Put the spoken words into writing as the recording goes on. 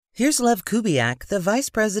Here's Lev Kubiak, the Vice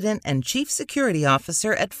President and Chief Security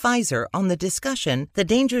Officer at Pfizer, on the discussion, The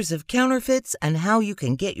Dangers of Counterfeits and How You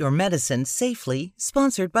Can Get Your Medicine Safely,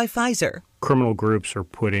 sponsored by Pfizer. Criminal groups are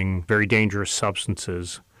putting very dangerous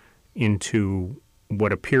substances into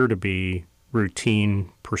what appear to be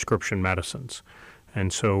routine prescription medicines.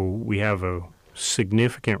 And so we have a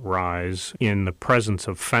significant rise in the presence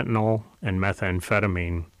of fentanyl and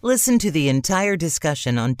methamphetamine. Listen to the entire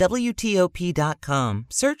discussion on WTOP.com.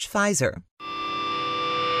 Search Pfizer.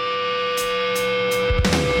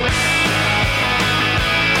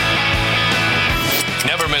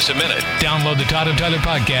 Never miss a minute. Download the Todd and Tyler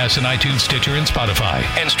podcast on iTunes, Stitcher, and Spotify.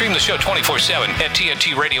 And stream the show 24/7 at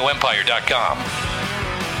TNTRadioEmpire.com.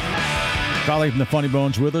 Colleague from the Funny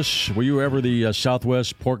Bones with us. Were you ever the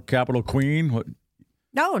Southwest pork capital queen? What?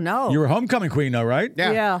 No. You were homecoming queen, though, right?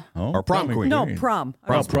 Yeah. Oh, Or prom queen. No, prom.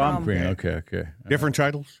 I was Prom queen. Okay. Different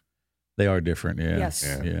titles? They are different, yeah. Yes.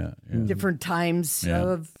 Yeah. Different times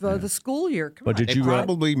of the school year. Come But on. did They you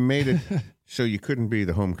probably made it so you couldn't be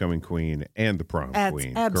the homecoming queen and the prom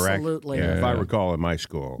queen, correct? Absolutely. Yeah, if I Yeah. recall in my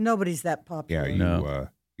school. Nobody's that popular. Yeah,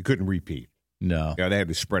 you couldn't repeat. No. Yeah, they had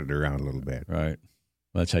to spread it around a little bit. Right.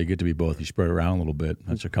 Well, that's how you get to be both. You spread it around a little bit.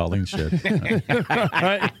 That's what Colleen said.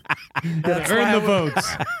 Right? That's Earn why the votes.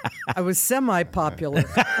 I was semi-popular.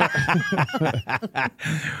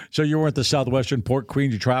 So you weren't the Southwestern pork queen?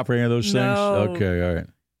 Did you try for any of those No. things? Okay, all right.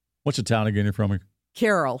 What's the town again you're from?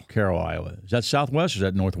 Carroll. Carroll, Iowa. Is that Southwest or is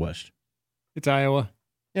that Northwest? It's Iowa.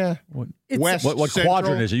 Yeah. It's- West What Central?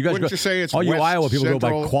 quadrant is it? You guys Wouldn't go, you say it's all you West Iowa people go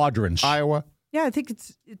Central by quadrants. Iowa? Yeah, I think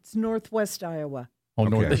it's northwest Iowa. Oh, Okay.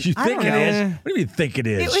 North. You I think don't it is? know. What do you mean think it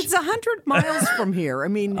is? It's 100 miles from here. I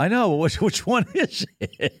mean, I know. Which one is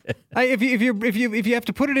it? If you have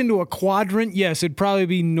to put it into a quadrant, yes, it'd probably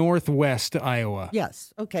be northwest Iowa.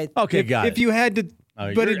 yes. Okay. Okay, got If you had to,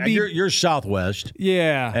 but it'd be you're Southwest,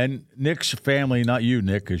 yeah. and Nick's family, not you,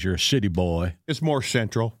 Nick, because you're a city boy. It's more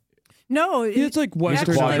central. No, It's like He's a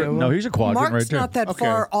western quadrant. Iowa. No, he's a quadrant Mark's right there. not that Okay.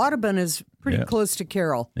 far. Audubon is pretty Yeah. close to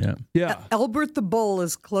Carroll. Yeah, Yeah. Albert the Bull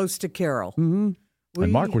is close to Carroll. Mm-hmm.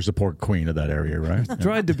 and Mark was the pork queen of that area, right? Yeah.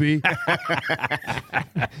 Tried to be.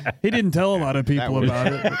 He didn't tell a lot of people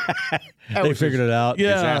about it. They figured it out.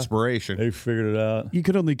 Yeah. It's aspiration. They figured it out. You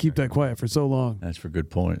could only keep that quiet for so long. That's a good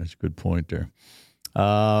point. That's a good point there.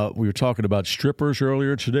 We were talking about strippers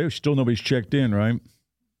earlier today. Still nobody's checked in, right?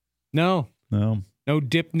 No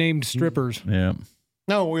dip named strippers. Yeah.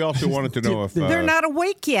 No, we also wanted to know if They're not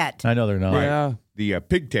awake yet. I know they're not. Yeah. the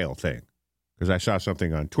pigtail thing, because I saw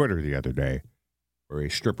something on Twitter the other day where a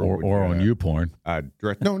stripper would, Or on YouPorn.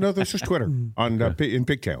 no, this is Twitter on in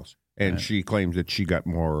pigtails, and she claims that she got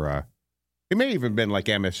more. It may even been like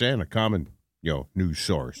MSN, a common news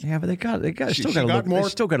source. Yeah, but they She still got to got look. more- They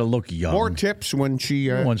still got to look young. More tips when she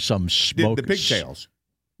You don't want some did smoke. the pigtails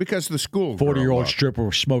because the school 40-year-old girl, stripper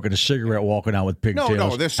was smoking a cigarette, walking out with pigtails.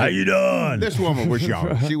 No, this How you doing? This woman was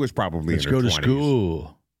young. She was probably Let's in her go to 20s.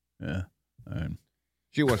 school. Yeah. All right.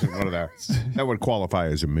 She wasn't one of the that would qualify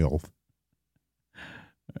as a MILF.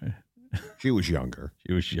 She was younger.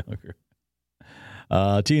 She was younger.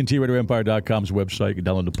 TNTRadioEmpire.com's website. You can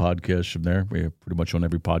download the podcast from there. We're pretty much on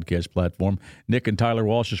every podcast platform. Nick and Tyler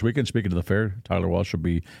Walsh this weekend. Speaking of the fair, Tyler Walsh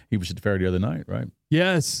he was at the fair the other night, right?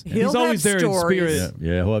 Yes. He'll He's always have there stories. in spirit.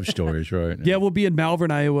 Yeah, he'll have stories, right? Yeah, we'll be in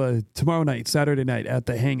Malvern, Iowa tomorrow night, Saturday night at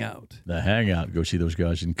the Hangout. The Hangout. Go see those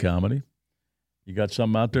guys in comedy. You got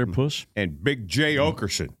something out there, Puss? And Big Jay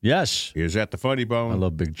Okerson Yes. is at the Funny Bone. I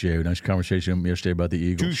love Big J. Nice conversation with him yesterday about the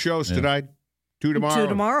Eagles. 2 shows Yeah. tonight, 2 tomorrow. 2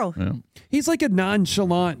 tomorrow. Yeah. He's like a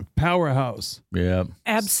nonchalant powerhouse. Yeah.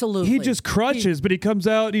 Absolutely. He just crutches, but he comes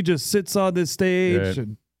out, he just sits on the stage,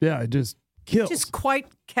 Yeah. and it just kills. Just quite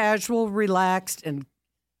casual, relaxed, and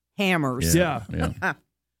hammers. Yeah. Yeah.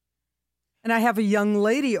 And I have a young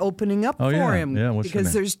lady opening up Oh, for yeah. him Yeah, what's her because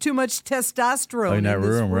name? there's too much testosterone In that this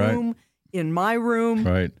room, right. in my room,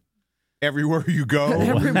 Right. Everywhere you go.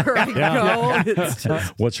 everywhere I go. It's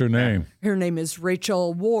just, What's her name? her name is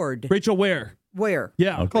Rachel Ward. Rachel Ware. Ware.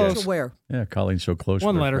 Yeah, Okay. close. Rachel Ware. Yeah, Colleen's so close.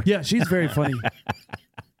 One with her. letter. Yeah, she's very funny.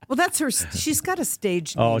 Well, that's her. She's got a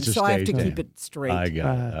stage name, Oh, it's a so I have to stage name. keep it straight. I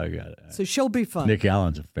got it. So she'll be fun. Nick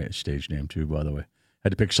Allen's a stage name, too, by the way.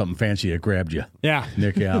 Had to pick something fancy that grabbed you. Yeah.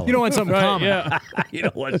 Nick Allen. You don't want something common. Yeah. You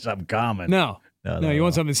don't want something common. No, you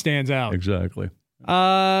want something that stands out. Exactly.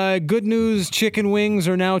 Good news, chicken wings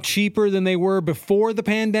are now cheaper than they were before the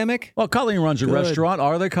pandemic. Well, Colleen runs a Good. restaurant.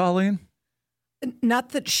 Are they, Colleen? Not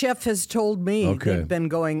that Chef has told me. Okay. They've been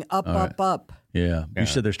going up, All right. up. Yeah. You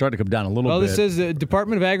said they're starting to come down a little Well, bit. this says the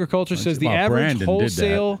Department of Agriculture says the Well, average Brandon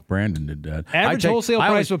wholesale. Did that. Brandon did that. Average wholesale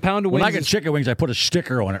price of a pound of When I wings get is- chicken wings, I put a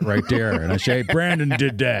sticker on it right there, and I say, Brandon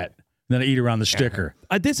did that. then I eat around the sticker.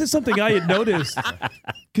 This is something I had noticed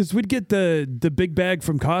because we'd get the big bag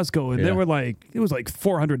from Costco, and they were like, it was like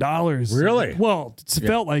 $400. Really? Well, it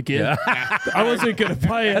felt like it. Yeah. I wasn't going to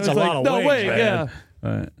buy it. That's I was a like, lot of no wings, way. man. Yeah.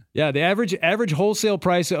 Right. Yeah, the average wholesale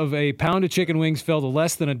price of a pound of chicken wings fell to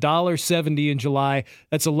less than $1.70 in July.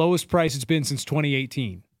 That's the lowest price it's been since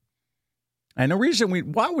 2018. And the reason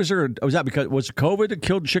was that because was COVID that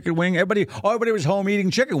killed chicken wing? Everybody was home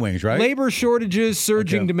eating chicken wings, right? Labor shortages,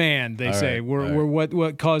 surging demand, they All say, right. were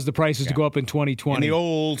what caused the prices to go up in 2020. In the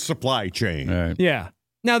old supply chain. All right. Yeah.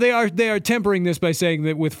 Now they are tempering this by saying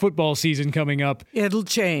that with football season coming up, It'll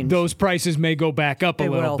change. those prices may go back up They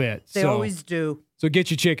a little will. bit. They always do. So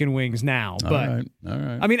get your chicken wings now. All But right.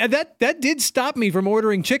 I mean that did stop me from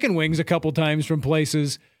ordering chicken wings a couple times from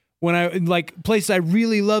places when I places I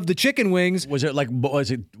really love the chicken wings. Was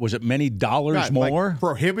it many dollars Right, more? like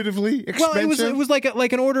prohibitively expensive? Well, it was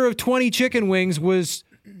like an order of 20 chicken wings was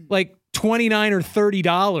like $29 or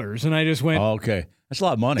 $30, and I just went, Okay, that's a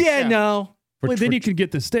lot of money. yeah, no. Well, then you can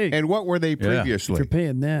get the steak. And what were they previously? If you're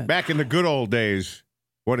paying that. Back in the good old days,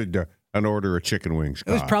 what did an order of chicken wings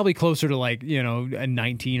It was cost? probably closer to like, a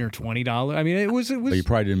 $19 or $20. I mean, it was. But you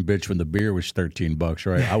probably didn't bitch when the beer was $13,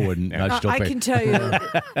 right? I wouldn't. I'd still I pay. can tell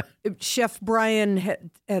you, Chef Brian,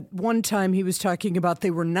 at one time he was talking about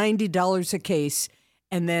they were $90 a case,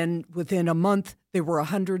 and then within a month they were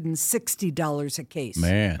 $160 a case.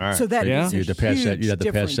 Man, All right. So that Yeah. is a You'd have to pass that- huge you'd have to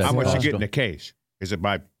pass difference. that How much you cost. get in a case? Is it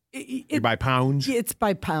by It- by pounds? It's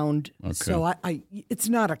by pound, so I it's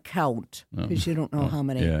not a count because you don't know how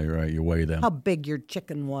many, yeah, you're right. You weigh them. how big your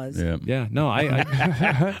chicken was. Yeah. Yeah, no,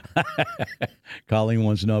 I Colleen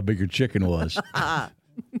wants to know how big your chicken was.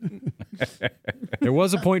 there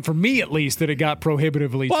was a point for me at least that it got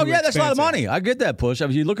prohibitively Well, too yeah, that's a lot of expensive. money. I get that, Push. I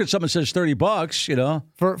mean, you look at something that says $30, you know.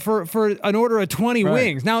 For an order of 20 Right.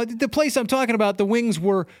 wings. Now, the place I'm talking about, the wings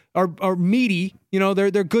are meaty.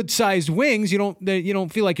 They're good sized wings. You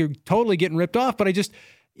don't feel like you're totally getting ripped off. But I just,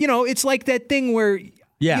 it's like that thing where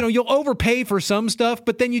you'll overpay for some stuff,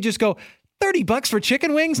 but then you just go $30 for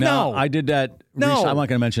chicken wings. Now, No, I did that. No. I'm not going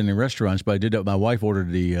to mention any restaurants, but I did that. My wife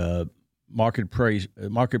ordered the market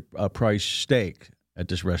price steak at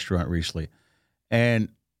this restaurant recently, and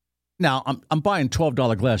now I'm buying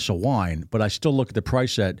 $12 glass of wine, but I still look at the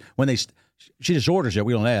price when she just orders it.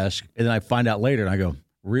 We don't ask, and then I find out later, and I go,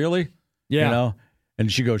 "Really?" Yeah. And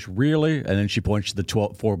she goes, "Really?" And then she points to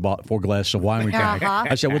the four glasses of wine we got.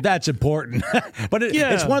 I said, "Well, that's important." But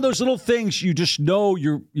it's one of those little things you just know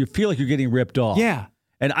you feel like you're getting ripped off. Yeah.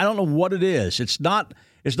 And I don't know what it is. It's not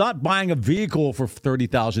buying a vehicle for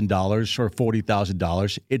 $30,000 or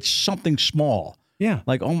 $40,000. It's something small. Yeah.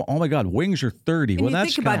 Like, oh my God, wings are $30. And Well, you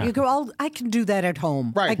that's think about it, you kinda- go, I can do that at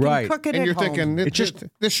home. Right. I can Right. cook it And at you're home. thinking, It's just-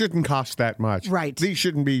 this shouldn't cost that much. Right. These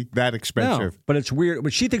shouldn't be that expensive. But it's weird.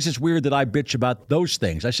 But she thinks it's weird that I bitch about those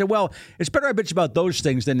things. I said, well, it's better I bitch about those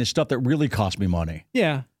things than the stuff that really cost me money.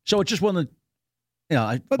 Yeah. So it's just one of the,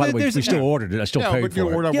 But by the way, there's- we still ordered it. I still paid but for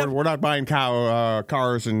it. we're not buying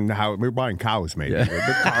cars and we're buying cows maybe,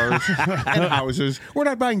 but cars and houses. We're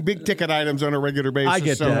not buying big ticket items on a regular basis. I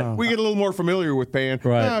get so that. we get a little more familiar with paying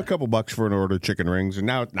a couple bucks for an order of chicken rings, and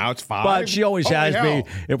now it's $5. But she always Holy has hell. me.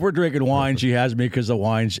 If we're drinking wine, she has me because the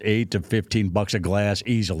wine's $8 to $15 a glass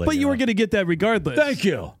easily. But you were going to get that regardless. Thank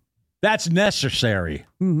you. That's necessary.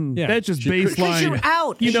 Yeah. That's just Because baseline. you're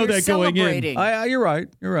out. You know You're that going in. celebrating. You're right.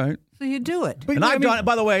 You're right. So you do it. And I've done it.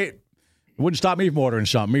 By the way, it wouldn't stop me from ordering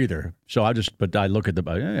something either. So I look at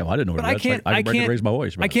I didn't order But that. I can't raise my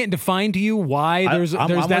voice. I can't define to you why there's I'm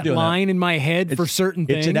that with you on that. line in my head for certain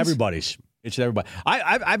things. It's in everybody's. It's in everybody.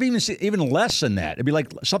 I've even seen even less than that. It'd be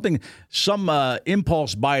like some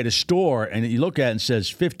impulse buy at a store, and you look at it and says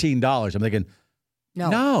 $15. I'm thinking,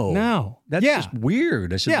 no, that's just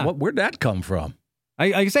weird. I said, where'd that come from?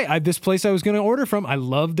 I say this place I was going to order from. I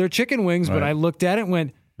love their chicken wings, but I looked at it and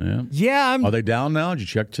went, I'm. Are they down now? Did you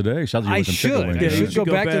check today? Sounds like you I want some chicken should. wings. I Yeah, should go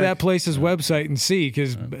back to that place's website and see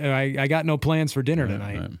because I got no plans for dinner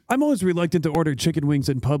tonight. I'm always reluctant to order chicken wings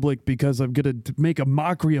in public because I'm going to make a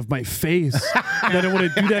mockery of my face. And I don't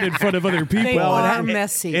want to do that in front of other people. They are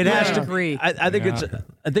messy. It has I to agree. I think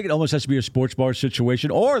I think it almost has to be a sports bar situation,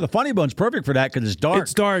 or the Funny Bun's perfect for that because it's dark.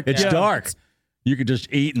 It's dark, It's yeah. dark. You could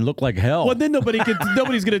just eat and look like hell. Well, then nobody's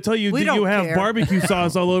going to tell you We that don't you have care. barbecue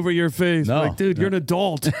sauce all over your face. No. Like, dude, you're an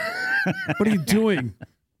adult. What are you doing?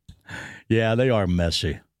 Yeah, they are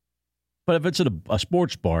messy. But if it's at a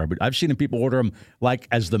sports bar, but I've seen people order them like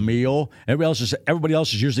as the meal. Everybody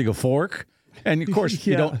else is using a fork, and of course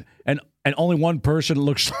you Yeah. don't. And and only one person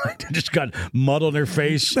looks like they just got mud on their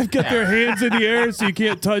face. They've got their hands in the air so you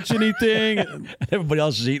can't touch anything. Everybody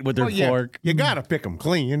else is eating with their fork. You got to pick them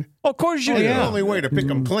clean. Of course you do. The only way to pick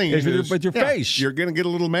them clean is with your face. You're going to get a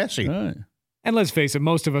little messy. Right. And let's face it,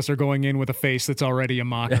 most of us are going in with a face that's already a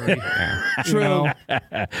mockery. True.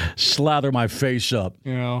 Slather my face up.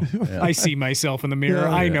 I see myself in the mirror.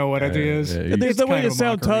 I know what it is. And there's no way to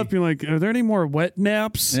sound tough. You're like, are there any more wet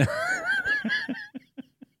naps?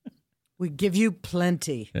 We give you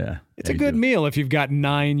plenty. Yeah. It's a good meal if you've got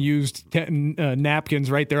 9 used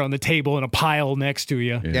napkins right there on the table in a pile next to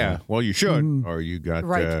you. Yeah. Well, you should, or you got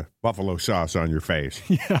buffalo sauce on your face.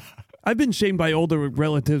 Yeah. I've been shamed by older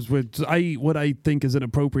relatives with what I think is an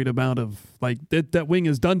appropriate amount of, like, that wing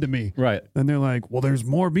is done to me. Right. And they're like, well, there's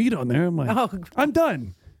more meat on there. I'm like, I'm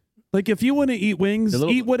done. Like, if you want to eat wings,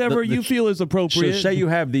 eat whatever you feel is appropriate. So say you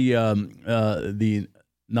have the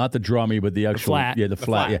not the drummy, but the actual flat. Yeah, the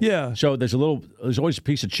flat. Yeah. So there's always a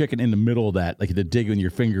piece of chicken in the middle of that, like the digging your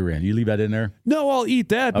finger in. You leave that in there? No, I'll eat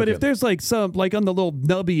that. But Okay. if there's like some, like on the little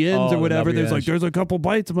nubby ends Oh, or whatever, the there's nubby like, ends. there's a couple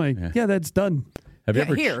bites. I'm like, yeah that's done. Have you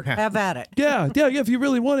ever Here, have at it. Yeah. If you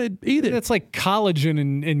really want it, eat it. It's like collagen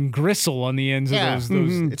and gristle on the ends of those.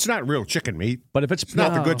 It's not real chicken meat. But if it's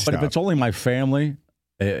not the good but stuff. if it's only my family,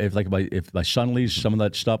 if my son leaves some of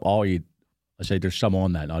that stuff, I'll eat. I say there's some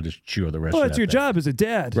on that, and I'll just chew the rest. Well, of that's that your thing. job as a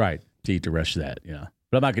dad. Right, to eat the rest of that.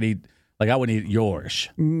 But I'm not going to eat. Like, I wouldn't eat yours.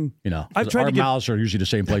 I've tried Our to get- mouths are usually the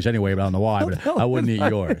same place anyway, but I don't know why. But I wouldn't eat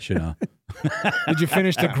yours. Did you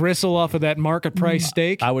finish the gristle off of that market price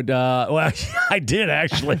steak? I would. Well, I did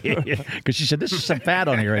actually, because she said this is some fat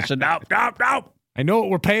on here. I said no. I know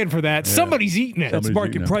what we're paying for that. Somebody's eating it. That's Somebody's market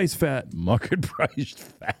eating it. price fat. Market price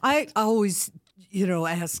fat. I always,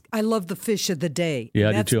 ask. I love the fish of the day. Yeah, I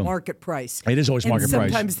and do that's too. market price. It is always and market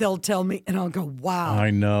price. Sometimes they'll tell me, and I'll go, "Wow,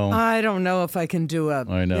 I know. I don't know if I can do a,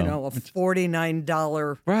 I know. a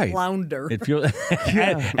 $49 Right. flounder." If you,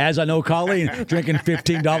 as I know, Colleen, drinking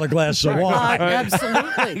 $15 glasses of wine.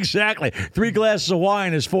 Absolutely, Exactly. 3 glasses of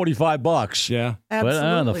wine is $45. Yeah. But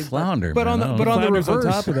absolutely. the flounder. But man, on the Flounders reverse,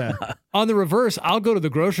 on top of that. on the reverse, I'll go to the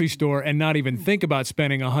grocery store and not even think about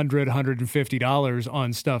spending $100, $150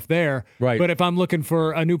 on stuff there. Right. But if I'm looking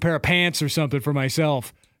for a new pair of pants or something for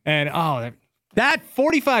myself, and that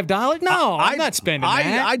 $45? No, I'm not spending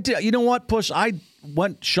that. I did. You know what, Puss? I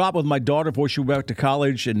went shop with my daughter before she went back to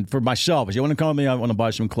college, and for myself, I said, "You want to come with me? I want to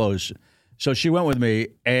buy some clothes." So she went with me,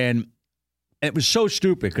 and it was so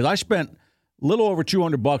stupid because I spent a little over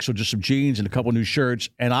 $200 on just some jeans and a couple new shirts,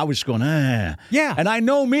 and I was going, Yeah. And I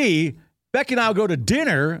know me. Becky and I'll go to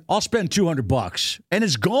dinner. I'll spend $200, and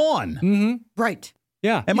it's gone. right.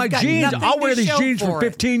 Yeah. And my got jeans, nothing I'll to wear these show jeans for for it.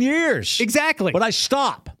 15 years. Exactly. But I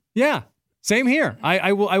stop. Yeah. Same here.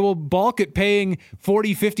 I will balk at paying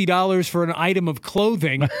 $40, $50 for an item of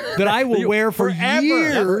clothing that I will wear for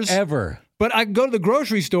years. Ever. But I go to the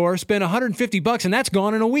grocery store, spend $150, and that's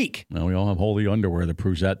gone in a week. No, we all have holy underwear that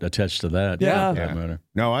proves that, attests to that. Yeah. For that matter.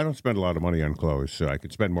 No, I don't spend a lot of money on clothes, so I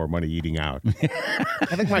could spend more money eating out.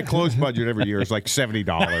 I think my clothes budget every year is like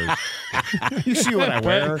 $70. You see what I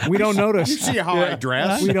wear? We don't notice. You see how I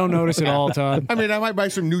dress? We don't notice at all, Todd. I mean, I might buy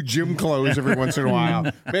some new gym clothes every once in a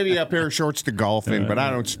while. Maybe a pair of shorts to golf in, but I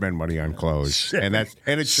don't spend money on clothes, and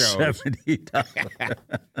it shows. $70.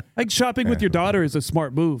 Like shopping with your daughter is a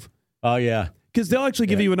smart move. Oh, yeah. Because they'll actually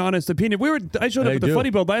give you an honest opinion. I showed up They at the do. Funny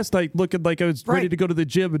Bone last night looking like I was ready to go to the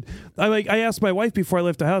gym. And I asked my wife before I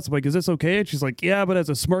left the house, I'm like, is this okay? And she's like, yeah, but has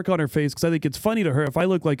a smirk on her face because I think it's funny to her if I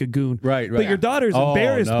look like a goon. Right. But your daughter's Oh,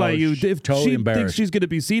 embarrassed no, by you she's if totally she embarrassed. thinks she's going to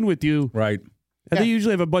be seen with you. Right. And they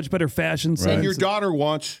usually have a much better fashion sense. And your daughter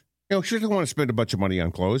wants, she doesn't want to spend a bunch of money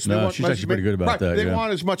on clothes. No, They want she's actually pretty good about right, that, They yeah.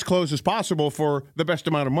 want as much clothes as possible for the best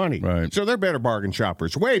amount of money. Right. So they're better bargain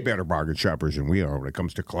shoppers, way better bargain shoppers than we are when it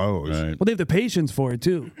comes to clothes. Right. Well, they have the patience for it,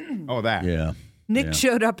 too. Oh, that. Yeah. Nick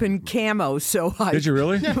showed up in camo, so Did you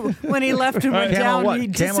really? when he left and went Camo down, what? he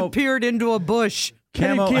Camo- disappeared into a bush.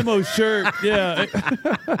 Camo shirt. Yeah.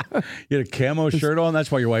 You had a camo shirt on? That's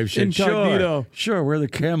why your wife said, Incognito. Sure, wear the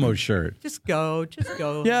camo shirt. Just go.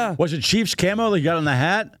 Yeah. Was it Chiefs camo that you got on the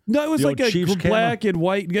hat? No, it was The like old a Chiefs black and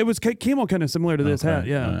white. It was camo kind of similar to this hat,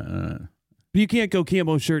 yeah. But you can't go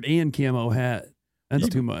camo shirt and camo hat. That's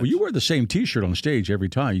too much. Well, you wear the same T-shirt on stage every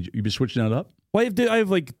time. You been switching that up? Well, I have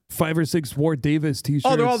like 5 or 6 Ward Davis T-shirts.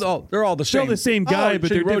 Oh, they're all the They're same. all the same guy, but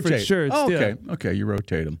so you they're different rotate. shirts. Oh, yeah. okay, okay, you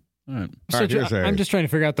rotate them. All right. All right, here's I'm just trying to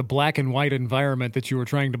figure out the black and white environment that you were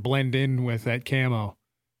trying to blend in with that camo.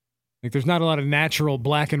 Like, there's not a lot of natural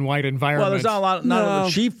black and white environment. Well, there's not a lot, not of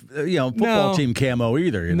the Chief, football team camo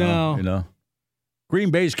either. You know.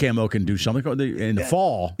 Green Bay's camo can do something in the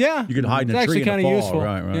fall. Yeah, you can hide in a it's tree actually in the kind of fall. useful.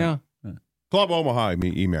 Right. Yeah. Club Omaha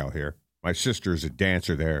email here. My sister's a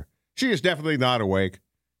dancer there. She is definitely not awake.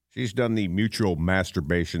 She's done the mutual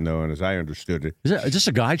masturbation, though, and as I understood it. Is this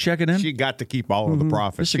a guy checking in? She got to keep all of the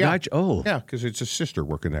profits. This a guy? Yeah, because it's a sister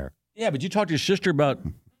working there. Yeah, but you talked to your sister about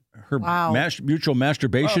her Wow. mutual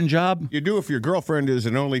masturbation job? You do if your girlfriend is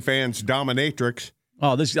an OnlyFans dominatrix.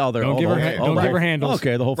 Oh, they're Don't give her handles.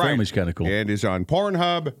 Okay, the whole Right. family's kind of cool. And is on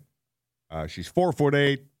Pornhub. She's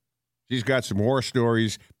 4'8". She's got some horror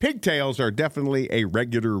stories. Pigtails are definitely a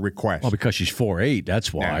regular request. Well, because she's 4'8",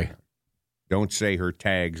 that's why. Now, don't say her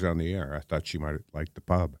tags on the air. I thought she might like the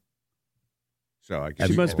pub. So I guess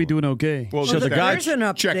She must be doing okay. Well, So the guy- There's an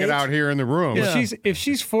update. check it out here in the room. Yeah. If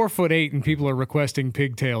she's 4'8" and people are requesting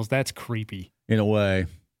pigtails, that's creepy. In a way.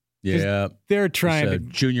 Yeah. They're It's trying a to.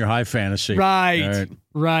 junior high fantasy. Right.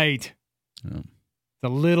 Right. Yeah. It's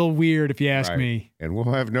a little weird if you ask Right. me. And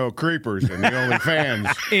we'll have no creepers in the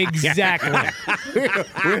OnlyFans. Exactly.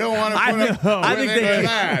 We don't want to put up I with think any of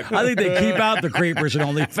that. I think they keep out the creepers and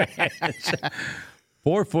OnlyFans.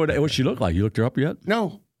 4'8". What's she look like? You looked her up yet?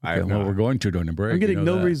 No. I have well, not. we're going to during the break. I'm getting you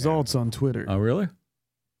know no that. results on Twitter. Oh, really?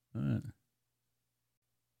 All right.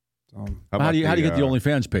 How about do you get the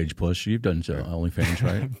OnlyFans page, Puss? You've done OnlyFans,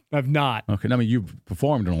 right? I've not. Okay. I mean, you've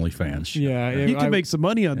performed on OnlyFans. Yeah. You can make some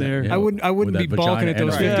money on there. Yeah. I wouldn't With be that balking vagina at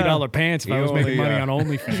those and- $50 pants if I was You making only, money on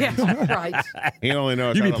OnlyFans. Yeah, right. He only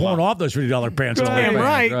knows You'd be how to pulling lie. off those $50 pants. on Damn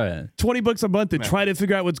OnlyFans, right. $20 a month to try to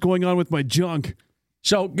figure out what's going on with my junk.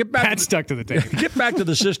 So get back. That's stuck to the tape. Get back to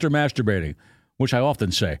the sister masturbating, which I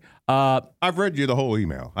often say. I've read you the whole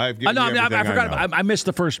email. I've given you everything I forgot. know. I missed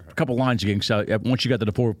the first couple lines again. So once you got to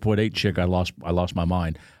the 4'8" chick, I lost my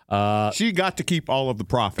mind. She got to keep all of the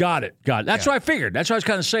profit. Got it. That's what I figured. That's what I was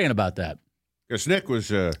kind of saying about that. Because Nick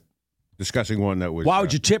was discussing one that was. Why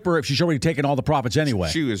would you tip her if she's already taken all the profits anyway?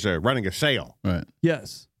 She was running a sale. Right.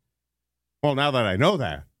 Yes. Well, now that I know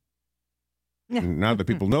that, Yeah. now that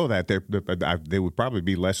people know that, they would probably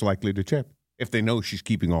be less likely to tip if they know she's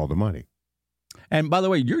keeping all the money. And by the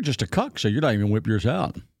way, you're just a cuck, so you're not even whip yours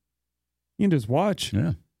out. You can just watch.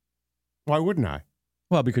 Yeah. Why wouldn't I?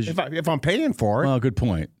 Well, because If I'm paying for it. well, good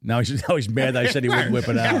point. Now he's mad that I said he wouldn't whip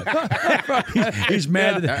it out. he's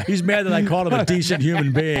mad that I called him a decent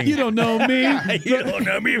human being. You don't know me. You don't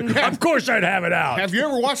know me. Of course I'd have it out. Have you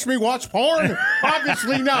ever watched me watch porn?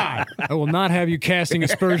 Obviously not. I will not have you casting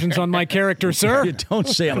aspersions on my character, sir. You don't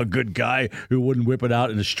say I'm a good guy who wouldn't whip it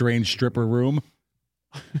out in a strange stripper room.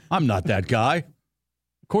 I'm not that guy.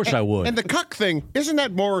 Of course I would. And the cuck thing, isn't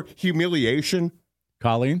that more humiliation?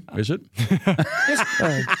 Colleen, is it?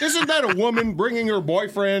 Isn't that a woman bringing her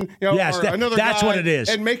boyfriend, Yes, or that- another that's guy what it is.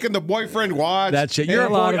 and making the boyfriend watch? That's it. And You're a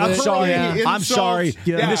lot voyeur. of I'm it, sorry. yeah. I'm sorry.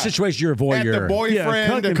 Yeah. In this situation, you're a And the voyeur.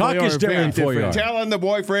 boyfriend, and Cuck voyeur is are very different for you. telling the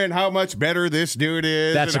boyfriend how much better this dude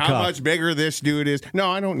is That's and a how cuck. much bigger this dude is. No,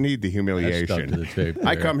 I don't need the That's humiliation. stuck to the tape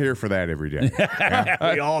I there. come here for that every day.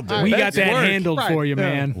 We all do. We got That's that work. handled Right. for you,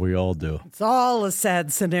 man. We all do. It's all a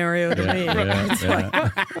sad scenario to me. It's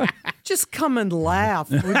like, just come and laugh,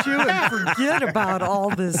 would you? And forget about all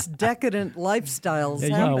this decadent lifestyles.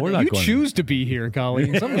 Yeah, happening. we're not you going- choose to be here,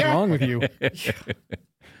 Colleen. Something's wrong with you.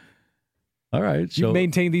 All right. You So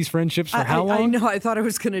maintain these friendships for how long? I know. I thought I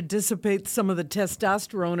was going to dissipate some of the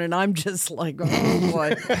testosterone, and I'm just like, oh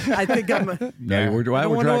boy. I think I'm. no, we're I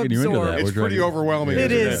don't wanna dragging you into absorb. that. It's We're pretty dragging- overwhelming.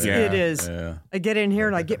 It isn't is. Yeah. It is. Yeah. I get in here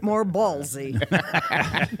and I get more ballsy.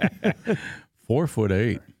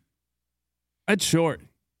 4'8". That's short.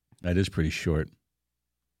 That is pretty short.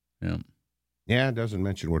 Yeah. Yeah, it doesn't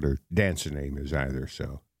mention what her dancing name is either,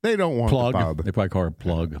 so they don't want Plug. the pub. They probably call her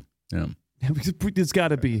plug. Yeah. It's got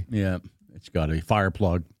to be. Yeah. It's got a fire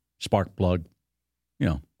plug, spark plug. You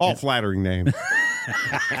know. All flattering names.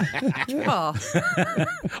 Oh,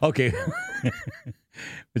 Okay.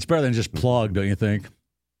 It's better than just plug, don't you think?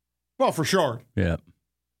 Well, for sure. Yeah.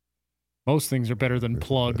 Most things are better than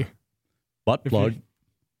plug. Butt plug.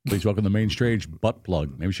 Please welcome the main stage, butt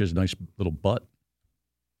plug. Maybe she has a nice little butt.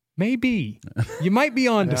 Maybe. You might be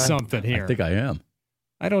on to something here. I think I am.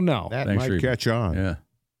 I don't know. That Thanks for might your- catch on. Yeah.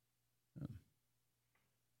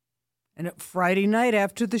 and Friday night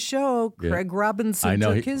after the show, Yeah. Craig Robinson I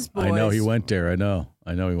know took his boys. I know he went there. I know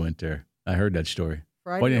he went there. I heard that story.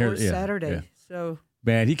 Friday Well, I didn't or hear- yeah, Saturday. yeah. So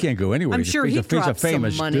Man, he can't go anywhere. I'm sure he's he a dropped some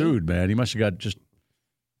famous money. dude, man. He must have got just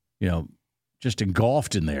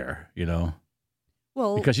engulfed in there,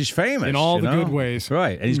 well, because he's famous. In all you the know? good ways.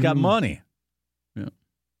 Right. And he's got Mhm. money. Yeah. Did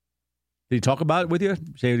he talk about it with you?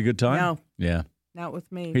 Say he had a good time? No. Yeah. not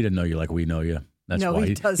with me. He didn't know you like we know you. That's No, why he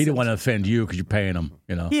he doesn't. didn't want to offend you because you're paying him.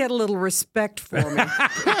 You know. He had a little respect for me. He'll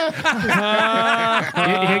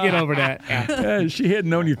get over that. Yeah, she hadn't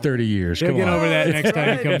known you 30 years. He'll Come get on. over that next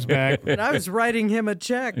time he comes back. And I was writing him a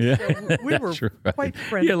check. Yeah, So we were that's right. quite He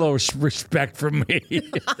friendly. had a little respect for me.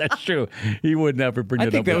 That's true. He would never bring it I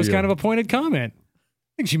up. think that with was you. kind of a pointed comment. I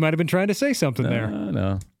think she might have been trying to say something there.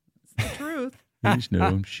 No. Truth. He's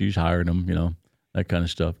new. She's hiring him, that kind of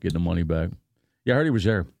stuff, getting the money back. Yeah, I heard he was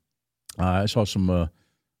there. I saw some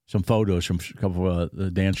photos from a couple of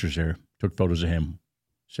the dancers there. Took photos of him.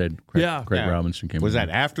 Said Craig Robinson came. Was over.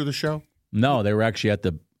 that after the show? No, they were actually at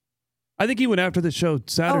the I think he went after the show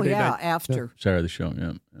Saturday Oh, yeah, night. after. Saturday show.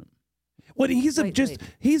 Yeah. Well, he's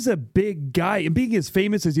a big guy, and being as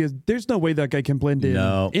famous as he is, there's no way that guy can blend in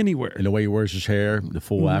anywhere. And the way he wears his hair, the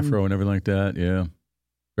full afro and everything like that. Yeah.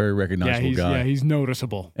 Very recognizable guy. Yeah, he's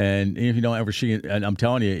noticeable. And if you don't ever see it, and I'm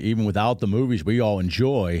telling you, even without the movies, we all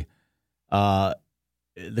enjoy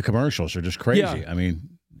the commercials are just crazy. Yeah. I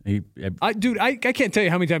mean, I can't tell you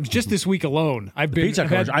how many times just this week alone I've been pizza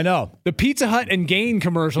commercial. I know the Pizza Hut and Gain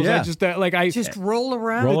commercials. Yeah. I just roll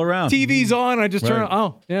around. TV's on. I just turn. Right.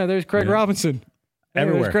 Oh yeah, there's Craig Robinson. Hey,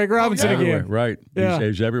 everywhere. there's Craig Robinson Everywhere. again. Right. Yeah.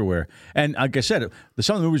 He's everywhere. And like I said,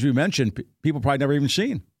 some of the movies we mentioned, people probably never even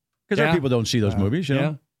seen because other people don't see those movies. You know.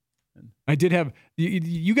 Yeah. I did have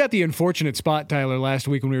you got the unfortunate spot, Tyler, last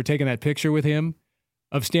week when we were taking that picture with him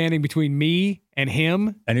of standing between me and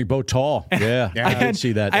him. And you're both tall. Yeah. I did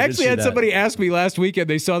see that. I actually had somebody ask me last weekend.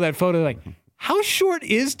 They saw that photo like, how short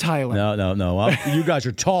is Tyler? No. You guys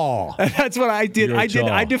are tall. That's what I did.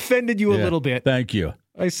 I defended you a little bit. Thank you.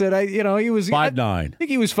 I said, he was 5'9". I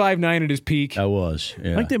think he was 5'9" at his peak. I was.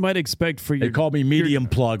 Yeah. I think they might expect for you. They called me medium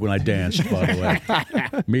plug when I danced, by the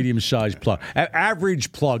way. Medium-sized plug.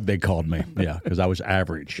 Average plug, they called me. Yeah, because I was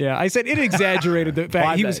average. Yeah, I said it exaggred the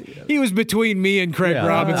fact he was between me and Craig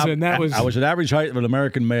Robinson. I was an average height of an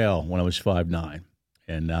American male when I was 5'9",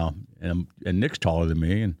 and now and Nick's taller than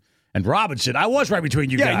me, and Robinson. I was right between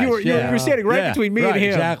you guys. You were standing right between me and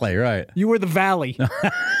him. Exactly right. You were the valley.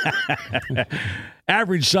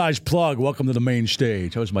 Average size plug. Welcome to the main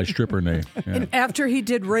stage. That was my stripper name. Yeah. And after he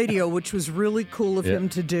did radio, which was really cool of him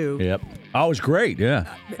to do. Yep. Oh, it was great.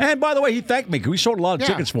 Yeah. And by the way, he thanked me because we sold a lot of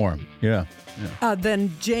tickets for him. Yeah.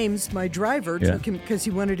 Then James, my driver, took him because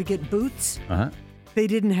he wanted to get boots. They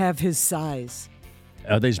didn't have his size.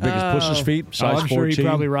 Are they as big as Puss's feet? Size 14? I'm sure he's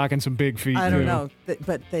probably rocking some big feet. I don't know.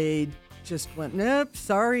 But they just went, nope,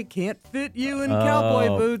 sorry, can't fit you in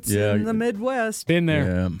cowboy boots in the Midwest. Been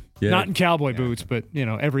there. Yeah. Not in cowboy boots, but,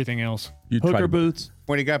 everything else. Hooker boots.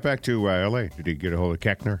 When he got back to L.A., did he get a hold of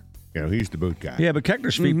Keckner? He's the boot guy. Yeah, but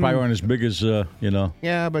Keckner's feet probably aren't as big as,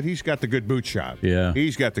 Yeah, but he's got the good boot shop. Yeah.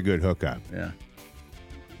 He's got the good hookup. Yeah.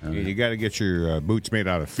 You got to get your boots made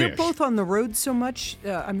out of fish. They're both on the road so much,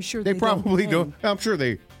 I'm sure They probably don't. I'm sure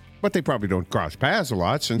but they probably don't cross paths a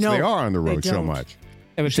lot since they are on the road so much.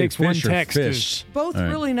 And it takes one text. Both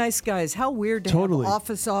really nice guys. How weird to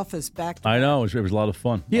have office back to I know. It was a lot of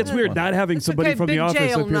fun. Yeah, it's weird not having somebody from the office Big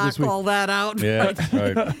J up will here knock this week. all that out. Yeah,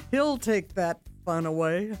 right. He'll take that fun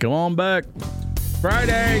away. Come on back.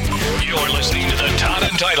 Friday. You're listening to the Todd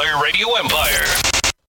and Tyler Radio Empire.